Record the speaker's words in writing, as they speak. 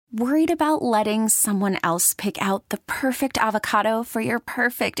Worried about letting someone else pick out the perfect avocado for your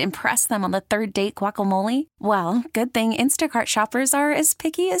perfect impress them on the third date guacamole? Well, good thing Instacart shoppers are as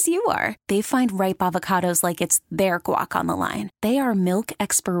picky as you are. They find ripe avocados like it's their guac on the line. They are milk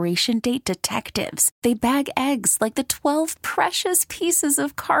expiration date detectives. They bag eggs like the 12 precious pieces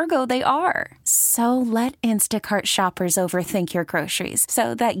of cargo they are. So let Instacart shoppers overthink your groceries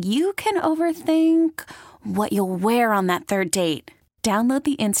so that you can overthink what you'll wear on that third date. Download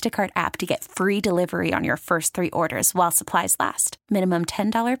the Instacart app to get free delivery on your first 3 orders while supplies last. Minimum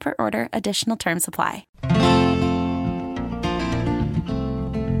 $10 per order. Additional terms apply.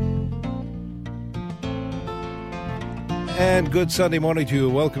 And good Sunday morning to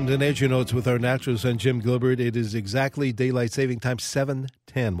you. Welcome to Nature Notes with our naturalist and Jim Gilbert. It is exactly daylight saving time,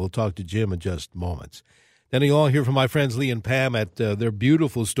 7:10. We'll talk to Jim in just moments. Denny Long here from my friends Lee and Pam at their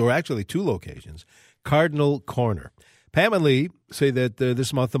beautiful store, actually 2 locations, Cardinal Corner. Pam and Lee say that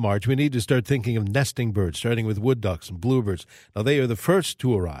this month of March, we need to start thinking of nesting birds, starting with wood ducks and bluebirds. Now, they are the first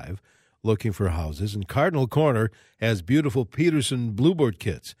to arrive looking for houses, and Cardinal Corner has beautiful Peterson bluebird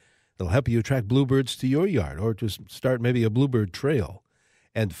kits. They'll help you attract bluebirds to your yard or to start maybe a bluebird trail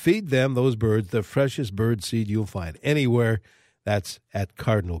and feed them, those birds, the freshest bird seed you'll find anywhere. That's at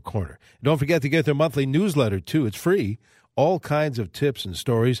Cardinal Corner. Don't forget to get their monthly newsletter, too. It's free. All kinds of tips and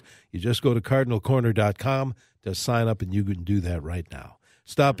stories. You just go to cardinalcorner.com to sign up, and you can do that right now.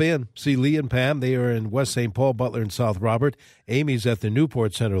 Stop in. See Lee and Pam. They are in West St. Paul, Butler, and South Robert. Amy's at the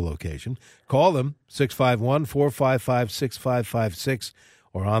Newport Center location. Call them, 651-455-6556,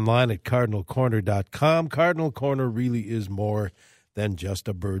 or online at cardinalcorner.com. Cardinal Corner really is more than just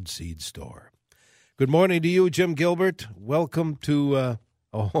a bird seed store. Good morning to you, Jim Gilbert. Welcome to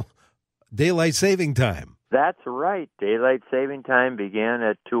daylight saving time. That's right. Daylight saving time began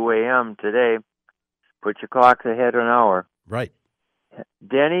at 2 a.m. today. Put your clocks ahead an hour. Right.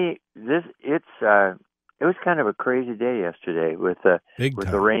 Denny, it was kind of a crazy day yesterday with the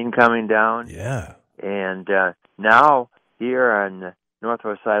rain coming down. Yeah. And now here on the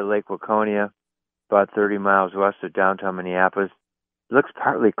northwest side of Lake Waconia, about 30 miles west of downtown Minneapolis, it looks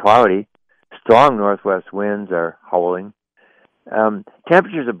partly cloudy. Strong northwest winds are howling.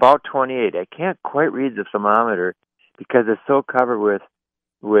 Temperature's about 28. I can't quite read the thermometer because it's so covered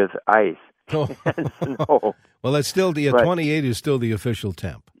with ice and snow. Well, that's still 28 is still the official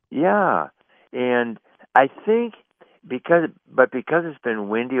temp. Yeah, and I think because it's been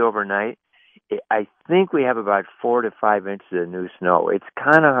windy overnight, I think we have about 4 to 5 inches of new snow. It's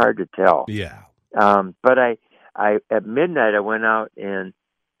kind of hard to tell. Yeah. But I at midnight I went out and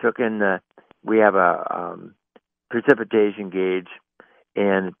took in we have a precipitation gauge,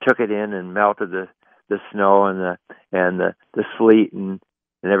 and took it in and melted the snow and the sleet and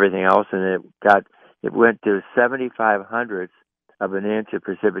everything else, and it went to 0.75 of an inch of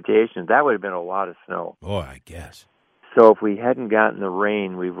precipitation. That would have been a lot of snow. Oh, I guess. So if we hadn't gotten the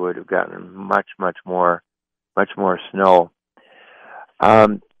rain, we would have gotten much more snow.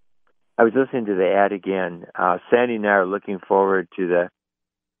 I was listening to the ad again. Sandy and I are looking forward to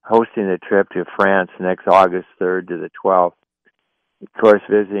hosting the trip to France next August 3rd to the 12th. Of course,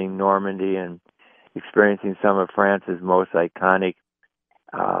 visiting Normandy and experiencing some of France's most iconic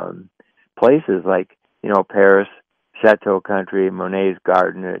places like, Paris, Chateau Country, Monet's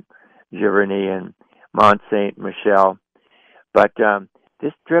Garden at Giverny, and Mont Saint-Michel. But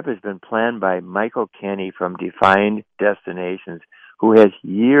this trip has been planned by Michael Kenny from Defined Destinations, who has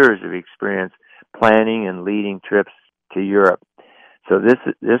years of experience planning and leading trips to Europe. So this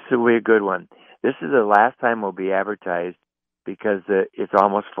will be a good one. This is the last time we'll be advertised because it's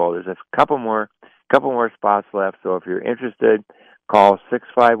almost full. There's a couple more spots left. So if you're interested, call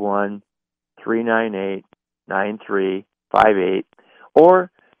 651-398-9358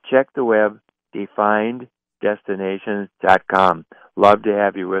 or check the web defineddestinations.com. Love to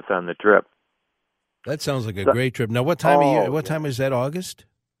have you with on the trip. That sounds like a great trip. Now, what time of year? What time is that? August?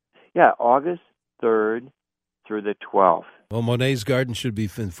 Yeah, August 3rd through the 12th. Well, Monet's Garden should be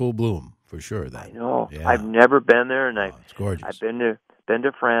in full bloom for sure. Then. I know. Yeah. I've never been there, and it's gorgeous. I've been to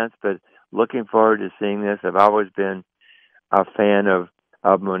France, but looking forward to seeing this. I've always been a fan of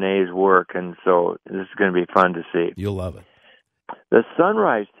Monet's work, and so this is going to be fun to see. You'll love it. The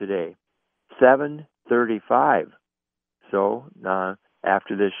sunrise today, 7:35. So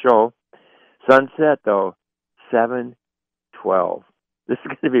after this show, sunset though, 7:12. This is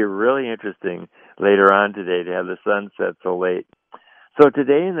going to be really interesting later on today to have the sunset so late. So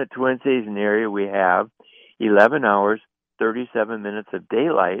today in the Twin Cities area, we have 11 hours, 37 minutes of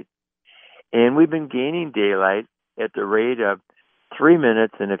daylight, and we've been gaining daylight at the rate of 3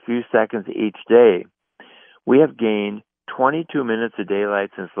 minutes and a few seconds each day. We have gained 22 minutes of daylight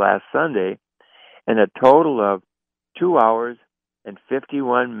since last Sunday, and a total of 2 hours and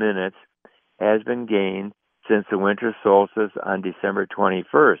 51 minutes has been gained since the winter solstice on December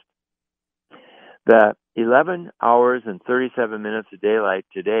 21st. The 11 hours and 37 minutes of daylight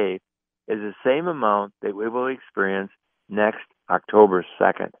today is the same amount that we will experience next October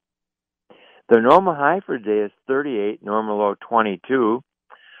 2nd. The normal high for today is 38, normal low 22.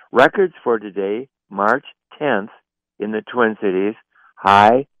 Records for today, March 10th in the Twin Cities,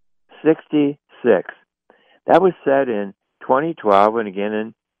 high 66. That was set in 2012 and again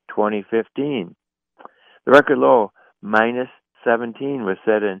in 2015. The record low, minus 17, was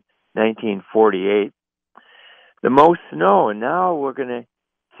set in 1948. The most snow, and now we're going to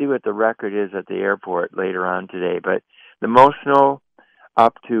see what the record is at the airport later on today, but the most snow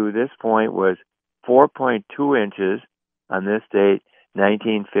up to this point was 4.2 inches on this date,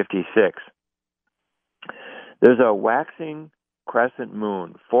 1956. There's a waxing crescent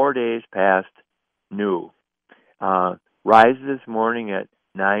moon 4 days past new. Rises this morning at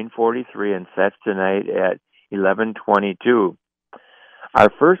 9:43 and sets tonight at 11:22. Our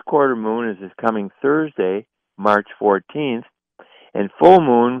first quarter moon is this coming Thursday, March 14th, and full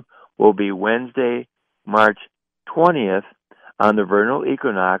moon will be Wednesday, March 20th on the vernal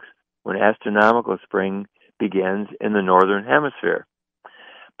equinox when astronomical spring begins in the northern hemisphere.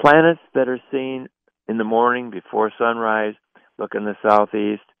 Planets that are seen in the morning before sunrise look in the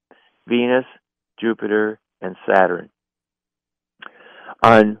southeast: Venus, Jupiter, and Saturn.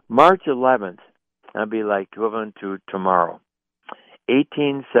 On March 11th, that'll be like equivalent to tomorrow,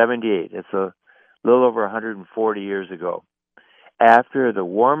 1878, it's a little over 140 years ago. After the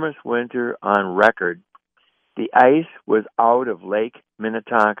warmest winter on record, the ice was out of Lake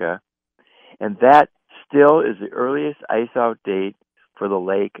Minnetonka, and that still is the earliest ice-out date for the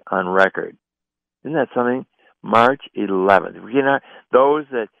lake on record. Isn't that something? March 11th. Those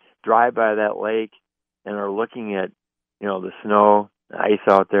that drive by that lake and are looking at, the snow, the ice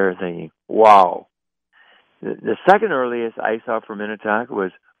out there, are thinking, wow. The second earliest ice out for Minnetonka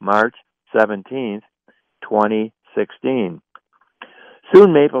was March 17th, 2016.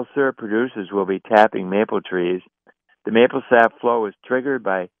 Soon maple syrup producers will be tapping maple trees. The maple sap flow is triggered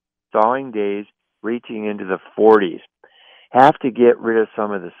by thawing days reaching into the 40s. Have to get rid of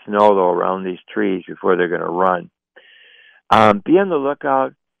some of the snow, though, around these trees before they're going to run. Be on the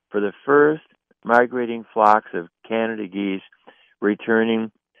lookout for the first migrating flocks of Canada geese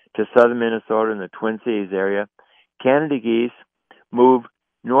returning to southern Minnesota and the Twin Cities area. Canada geese move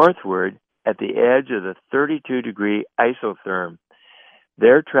northward at the edge of the 32-degree isotherm.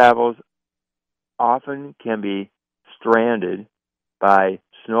 Their travels often can be stranded by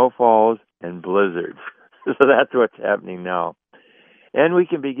snowfalls and blizzards. So that's what's happening now. And we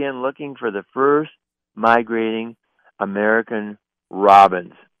can begin looking for the first migrating American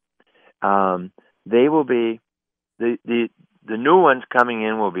robins. They will be, the new ones coming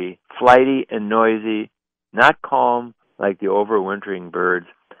in will be flighty and noisy, not calm like the overwintering birds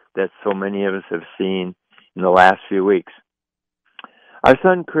that so many of us have seen in the last few weeks. Our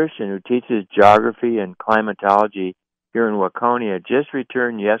son Christian, who teaches geography and climatology here in Waconia, just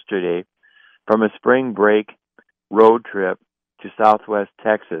returned yesterday from a spring break road trip to southwest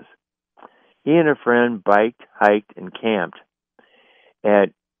Texas. He and a friend biked, hiked, and camped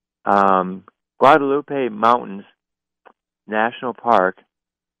at Guadalupe Mountains National Park.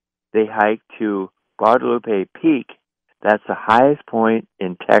 They hiked to Guadalupe Peak. That's the highest point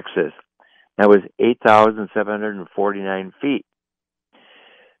in Texas. That was 8,749 feet.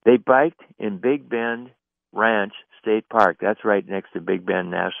 They biked in Big Bend Ranch State Park. That's right next to Big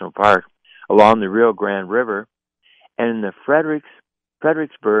Bend National Park, along the Rio Grande River. And in the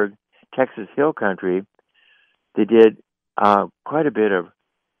Fredericksburg, Texas Hill Country, they did quite a bit of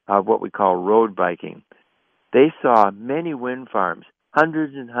what we call road biking. They saw many wind farms,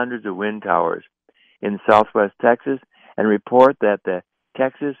 hundreds and hundreds of wind towers in southwest Texas, and report that the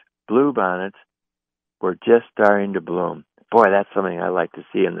Texas bluebonnets were just starting to bloom. Boy, that's something I like to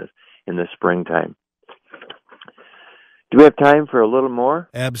see in the springtime. Do we have time for a little more?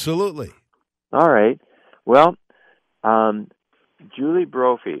 Absolutely. All right. Well, Julie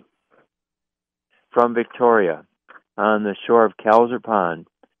Brophy from Victoria on the shore of Kelzer Pond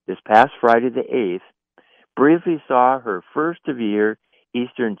this past Friday the 8th briefly saw her first of year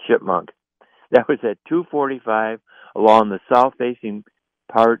eastern chipmunk. That was at 2:45 along the south-facing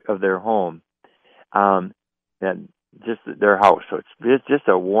part of their home, and just their house. So it's just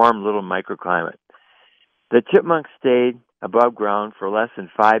a warm little microclimate. The chipmunk stayed above ground for less than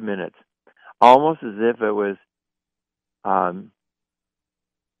 5 minutes, almost as if it was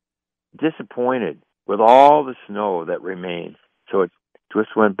disappointed with all the snow that remained. So it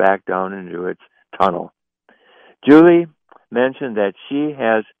just went back down into its tunnel. Julie mentioned that she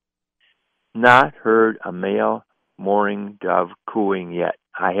has not heard a male mourning dove cooing yet.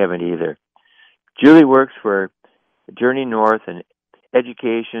 I haven't either. Julie works for Journey North, an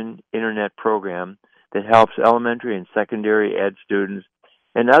education internet program that helps elementary and secondary ed students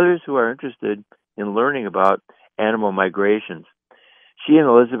and others who are interested in learning about animal migrations. She and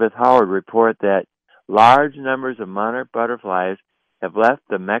Elizabeth Howard report that large numbers of monarch butterflies have left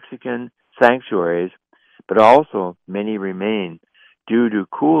the Mexican sanctuaries, but also many remain due to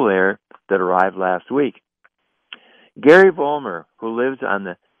cool air that arrived last week. Gary Vollmer, who lives on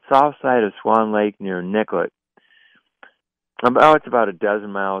the south side of Swan Lake near Nicollet, it's about a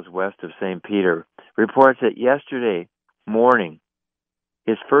dozen miles west of St. Peter, reports that yesterday morning,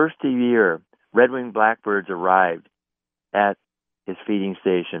 his first of the year, red-winged blackbirds arrived at his feeding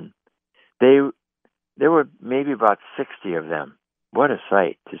station. There were maybe about 60 of them. What a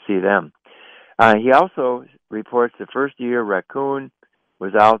sight to see them. He also reports the first year raccoon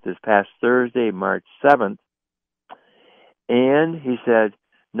was out this past Thursday, March 7th, and he said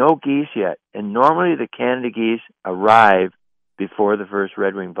no geese yet. And normally the Canada geese arrive before the first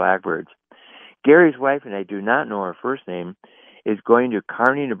red-winged blackbirds. Gary's wife, and I do not know her first name, is going to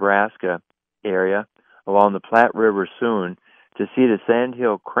Kearney, Nebraska area along the Platte River soon to see the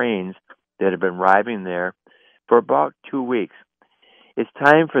sandhill cranes that have been arriving there for about 2 weeks. It's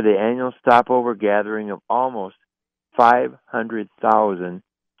time for the annual stopover gathering of almost 500,000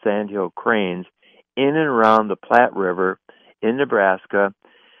 sandhill cranes in and around the Platte River in Nebraska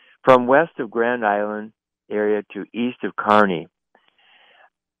from west of Grand Island area to east of Kearney.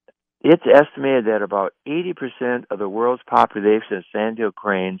 It's estimated that about 80% of the world's population of sandhill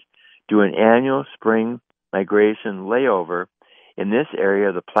cranes do an annual spring migration layover in this area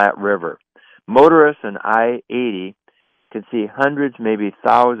of the Platte River. Motorists on I-80 can see hundreds, maybe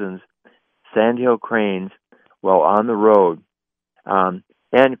thousands, sandhill cranes while on the road. And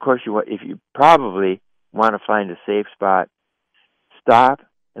of course, if you probably want to find a safe spot, stop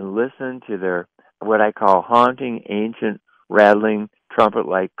and listen to their what I call haunting, ancient, rattling,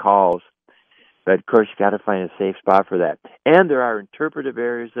 trumpet-like calls. But of course, you got to find a safe spot for that. And there are interpretive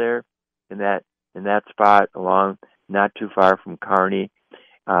areas there in that spot along not too far from Kearney,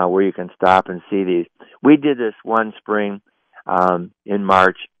 where you can stop and see these. We did this one spring in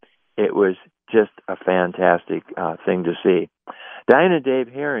March. It was just a fantastic thing to see. Diane and Dave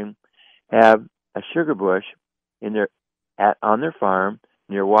Herring have a sugar bush on their farm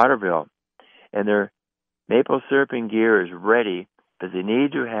near Waterville, and their maple syruping gear is ready, but they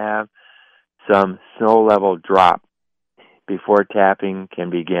need to have some snow level drop before tapping can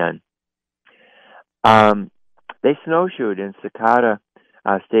begin. They snowshoed in Cicada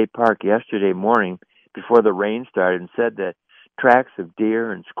State Park yesterday morning before the rain started and said that tracks of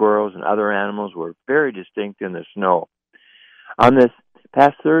deer and squirrels and other animals were very distinct in the snow. On this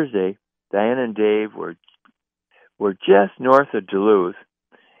past Thursday, Diane and Dave were just north of Duluth,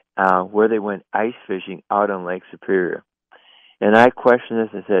 where they went ice fishing out on Lake Superior. And I questioned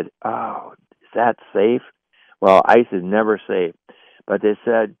this. I said, "Oh, is that safe?" Well, ice is never safe. But they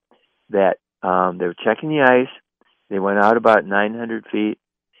said that they were checking the ice. They went out about 900 feet,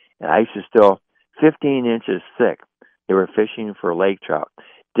 and ice is still 15 inches thick. They were fishing for lake trout.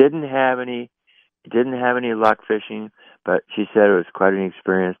 Didn't have any luck fishing, but she said it was quite an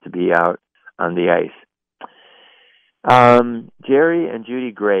experience to be out on the ice. Jerry and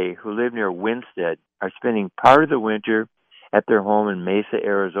Judy Gray, who live near Winstead, are spending part of the winter at their home in Mesa,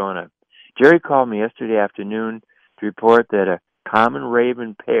 Arizona. Jerry called me yesterday afternoon to report that a common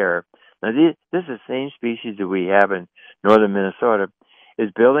raven pair, now this is the same species that we have in northern Minnesota,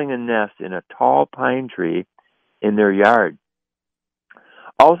 is building a nest in a tall pine tree in their yard.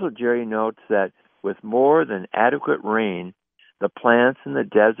 Also, Jerry notes that with more than adequate rain, the plants in the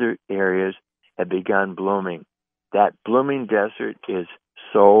desert areas have begun blooming. That blooming desert is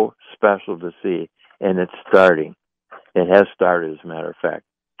so special to see, and it's starting. It has started, as a matter of fact.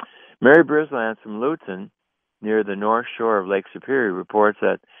 Mary Brislance from Lutzen, near the north shore of Lake Superior, reports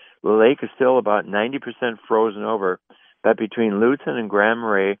that the lake is still about 90% frozen over, but between Lutzen and Grand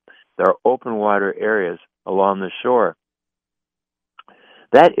Marais, there are open water areas along the shore.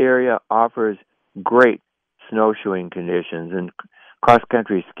 That area offers great snowshoeing conditions and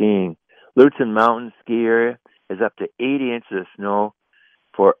cross-country skiing. Lutzen Mountain Ski Area is up to 80 inches of snow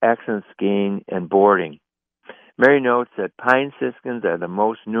for excellent skiing and boarding. Mary notes that pine siskins are the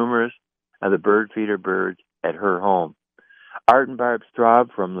most numerous of the bird feeder birds at her home. Art and Barb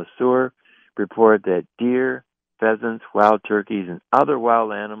Straub from Le Sueur report that deer, pheasants, wild turkeys, and other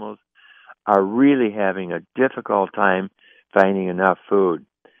wild animals are really having a difficult time finding enough food.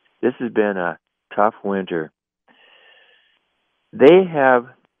 This has been a tough winter. They have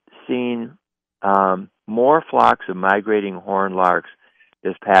seen more flocks of migrating horned larks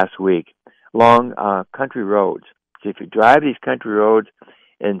this past week along country roads. So if you drive these country roads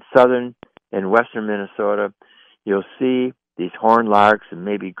in southern and western Minnesota, you'll see these horned larks and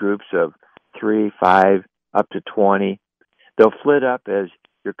maybe groups of 3, 5, up to 20. They'll flit up as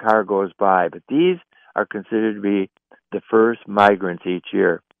your car goes by, but these are considered to be the first migrants each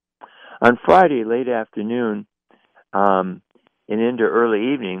year. On Friday, late afternoon and into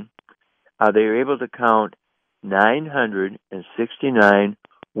early evening, they were able to count 969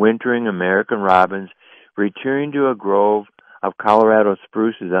 wintering American robins returning to a grove of Colorado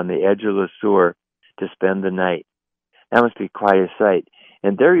spruces on the edge of Le Sueur to spend the night. That must be quite a sight.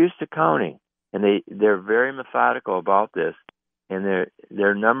 And they're used to counting, and they're very methodical about this, and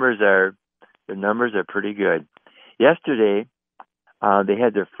their numbers are pretty good. Yesterday, they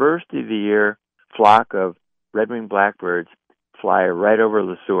had their first of the year flock of red-winged blackbirds fly right over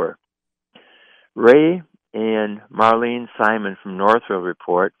Le Sueur. Ray and Marlene Simon from Northville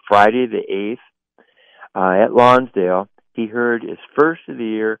report Friday the 8th at Lonsdale, he heard his first of the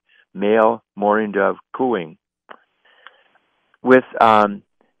year male mourning dove cooing. With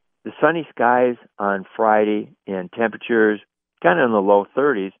the sunny skies on Friday and temperatures kind of in the low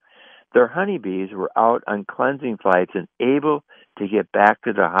 30s, their honeybees were out on cleansing flights and able to get back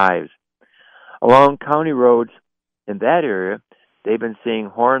to their hives. Along county roads in that area, they've been seeing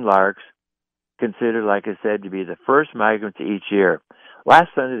horned larks, considered, like I said, to be the first migrants each year.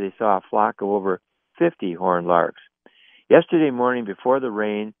 Last Sunday, they saw a flock of over 50 horned larks. Yesterday morning, before the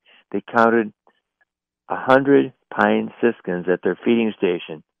rain, they counted 100 pine siskins at their feeding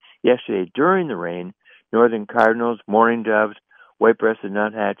station. Yesterday, during the rain, northern cardinals, mourning doves, white-breasted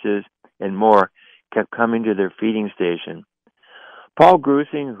nuthatches, and more kept coming to their feeding station. Paul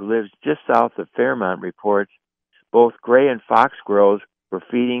Grusing, who lives just south of Fairmont, reports both gray and fox squirrels were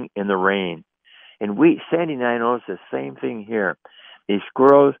feeding in the rain. And Sandy and I noticed the same thing here. These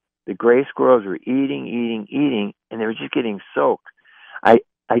squirrels, the gray squirrels, were eating, and they were just getting soaked. I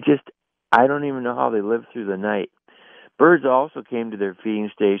don't even know how they lived through the night. Birds also came to their feeding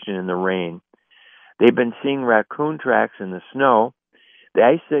station in the rain. They've been seeing raccoon tracks in the snow. The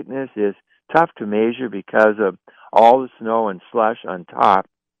ice thickness is tough to measure because of all the snow and slush on top.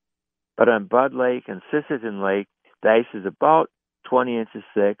 But on Bud Lake and Sisseton Lake, the ice is about 20 inches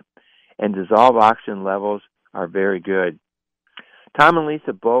thick, and dissolved oxygen levels are very good. Tom and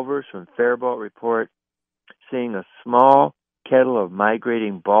Lisa Bovers from Faribault report seeing a small kettle of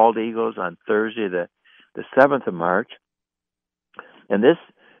migrating bald eagles on Thursday, the 7th of March. And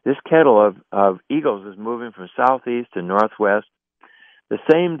this kettle of eagles is moving from southeast to northwest. The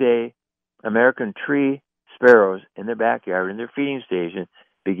same day, American tree sparrows in their backyard, in their feeding station,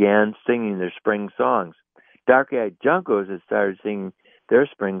 began singing their spring songs. Dark-eyed juncos had started singing their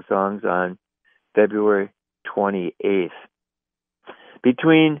spring songs on February 28th.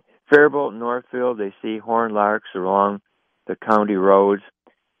 Between Faribault and Northfield, they see horned larks along the county roads,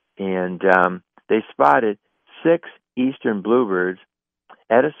 and they spotted 6 eastern bluebirds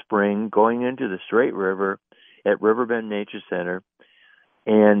at a spring going into the Straight River at Riverbend Nature Center.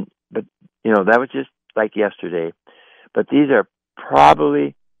 But that was just like yesterday. But these are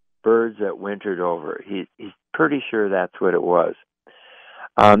probably birds that wintered over. He's pretty sure that's what it was.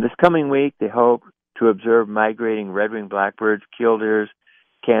 This coming week, they hope to observe migrating red-winged blackbirds, killdeers,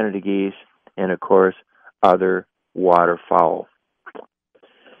 Canada geese, and, of course, other waterfowl.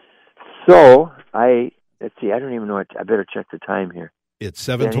 So, let's see, I don't even know what, I better check the time here. It's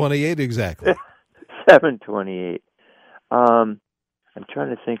 7:28 exactly. 7:28. I'm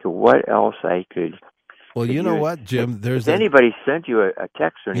trying to think of what else I could. Well, you know what, Jim? Has anybody sent you a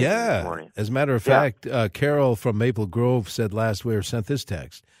text or anything this morning? As a matter of fact, Carol from Maple Grove said last week, or sent this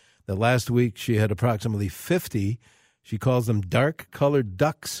text, that last week she had approximately 50, she calls them dark-colored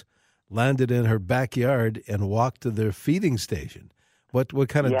ducks, landed in her backyard and walked to their feeding station. What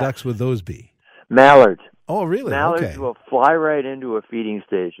kind of ducks would those be? Mallards. Oh, really? Mallards will fly right into a feeding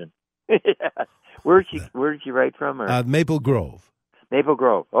station. Where did she write from? Maple Grove. Maple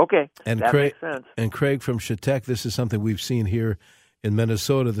Grove. Okay, and that makes sense. And Craig from Chautauqua, this is something we've seen here in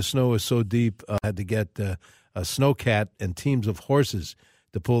Minnesota. The snow is so deep, had to get a snowcat and teams of horses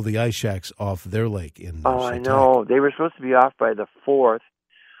to pull the ice shacks off their lake in Chautauqua. I know. They were supposed to be off by the 4th.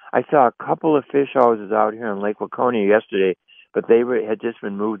 I saw a couple of fish houses out here in Lake Waconia yesterday, but they had just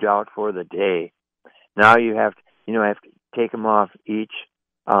been moved out for the day. Now you have to take them off each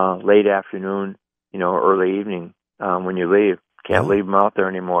late afternoon, early evening when you leave. Can't leave them out there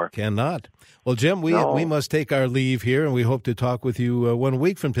anymore. Cannot. Well, Jim, we must take our leave here, and we hope to talk with you 1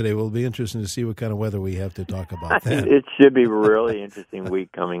 week from today. It will be interesting to see what kind of weather we have to talk about then. It should be a really interesting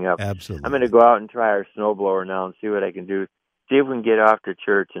week coming up. Absolutely. I'm going to go out and try our snowblower now and see what I can do. See if we can get off to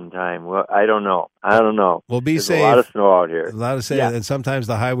church in time. Well, I don't know. Well, be There's safe. a lot of snow out here. A lot of snow, and sometimes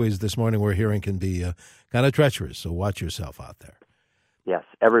the highways this morning we're hearing can be kind of treacherous, so watch yourself out there. Yes,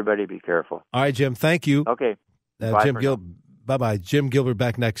 everybody be careful. All right, Jim, thank you. Okay. Bye-bye. Jim Gilbert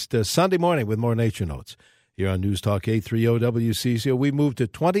back next Sunday morning with more Nature Notes here on News Talk 830 WCCO. We moved to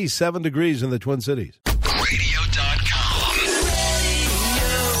 27 degrees in the Twin Cities. Radio.com.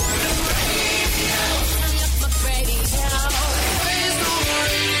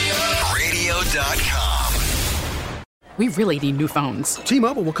 Radio.com. We really need new phones.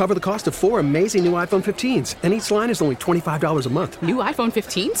 T-Mobile will cover the cost of 4 amazing new iPhone 15s, and each line is only $25 a month. New iPhone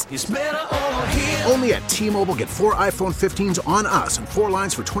 15s? It's better over here. Only at T-Mobile, get 4 iPhone 15s on us and 4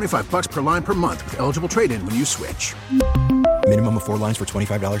 lines for $25 per line per month with eligible trade-in when you switch. Minimum of 4 lines for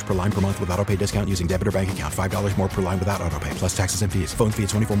 $25 per line per month with autopay discount using debit or bank account. $5 more per line without autopay, plus taxes and fees. Phone fee at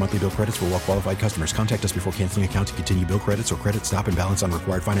 24 monthly bill credits for well-qualified customers. Contact us before canceling account to continue bill credits or credit stop and balance on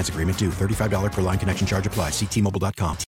required finance agreement due. $35 per line connection charge applies. See T-Mobile.com.